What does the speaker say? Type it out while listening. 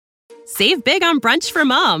Save big on brunch for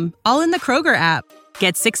mom, all in the Kroger app.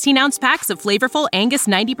 Get 16-ounce packs of flavorful Angus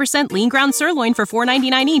 90% lean ground sirloin for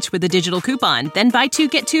 $4.99 each with a digital coupon. Then buy 2,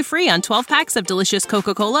 get 2 free on 12 packs of delicious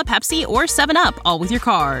Coca-Cola, Pepsi, or 7-Up, all with your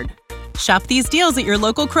card. Shop these deals at your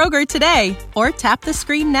local Kroger today, or tap the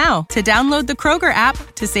screen now to download the Kroger app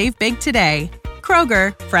to save big today.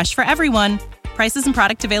 Kroger, fresh for everyone. Prices and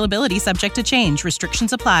product availability subject to change.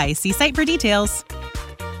 Restrictions apply. See site for details.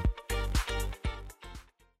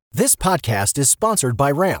 This podcast is sponsored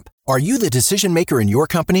by Ramp. Are you the decision maker in your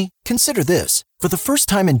company? Consider this. For the first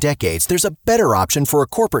time in decades, there's a better option for a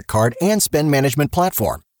corporate card and spend management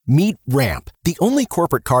platform. Meet Ramp, the only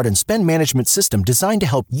corporate card and spend management system designed to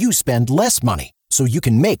help you spend less money so you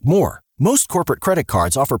can make more. Most corporate credit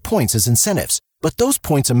cards offer points as incentives, but those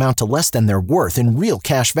points amount to less than their worth in real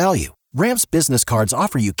cash value. Ramp's business cards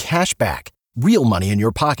offer you cash back, real money in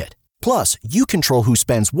your pocket. Plus, you control who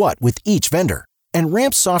spends what with each vendor. And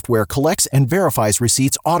Ramp's software collects and verifies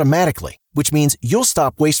receipts automatically, which means you'll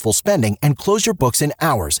stop wasteful spending and close your books in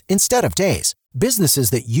hours instead of days. Businesses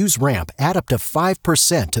that use Ramp add up to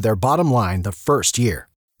 5% to their bottom line the first year.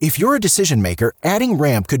 If you're a decision maker, adding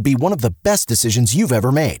Ramp could be one of the best decisions you've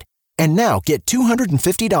ever made. And now get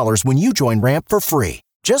 $250 when you join Ramp for free.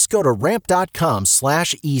 Just go to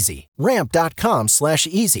ramp.com/easy.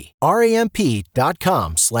 Ramp.com/easy.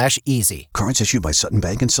 RAMP.com/easy. Cards issued by Sutton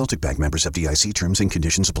Bank and Celtic Bank, members of FDIC. Terms and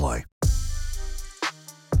conditions apply.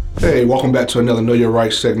 Hey, welcome back to another Know Your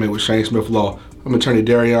Rights segment with Shane Smith Law. I'm attorney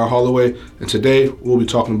Darian Holloway, and today we'll be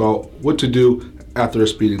talking about what to do after a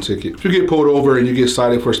speeding ticket. If you get pulled over and you get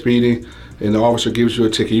cited for speeding and the officer gives you a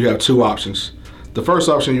ticket, you have two options. The first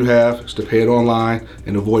option you have is to pay it online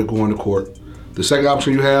and avoid going to court. The second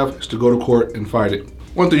option you have is to go to court and fight it.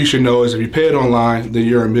 One thing you should know is if you pay it online, then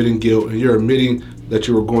you're admitting guilt and you're admitting that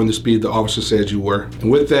you were going the speed the officer said you were. And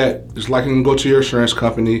with that, it's likely to go to your insurance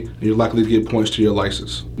company and you're likely to get points to your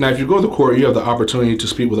license. Now, if you go to court, you have the opportunity to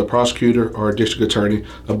speak with a prosecutor or a district attorney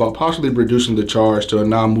about possibly reducing the charge to a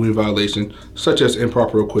non-moving violation, such as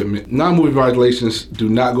improper equipment. Non-moving violations do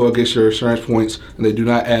not go against your insurance points and they do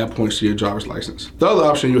not add points to your driver's license. The other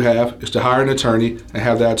option you have is to hire an attorney and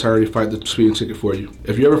have that attorney fight the speeding ticket for you.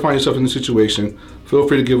 If you ever find yourself in this situation, feel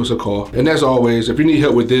free to give us a call. And as always, if you need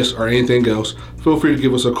help with this or anything else, feel free to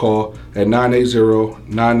give us a call at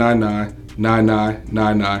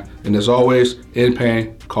 980-999-9999. And as always, in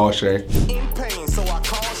pain, call Shane. In pain, so I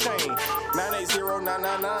call Shane.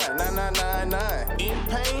 980-999-9999. In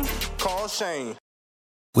pain, call Shane.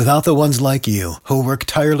 Without the ones like you, who work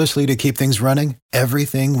tirelessly to keep things running,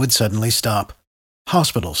 everything would suddenly stop.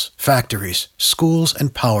 Hospitals, factories, schools,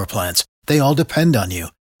 and power plants, they all depend on you.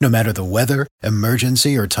 No matter the weather,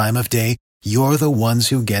 emergency, or time of day, you're the ones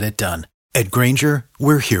who get it done. At Grainger,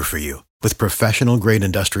 we're here for you with professional-grade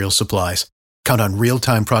industrial supplies. Count on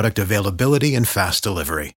real-time product availability and fast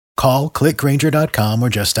delivery. Call, click Grainger.com, or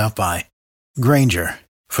just stop by. Grainger,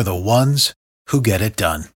 for the ones who get it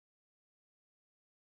done.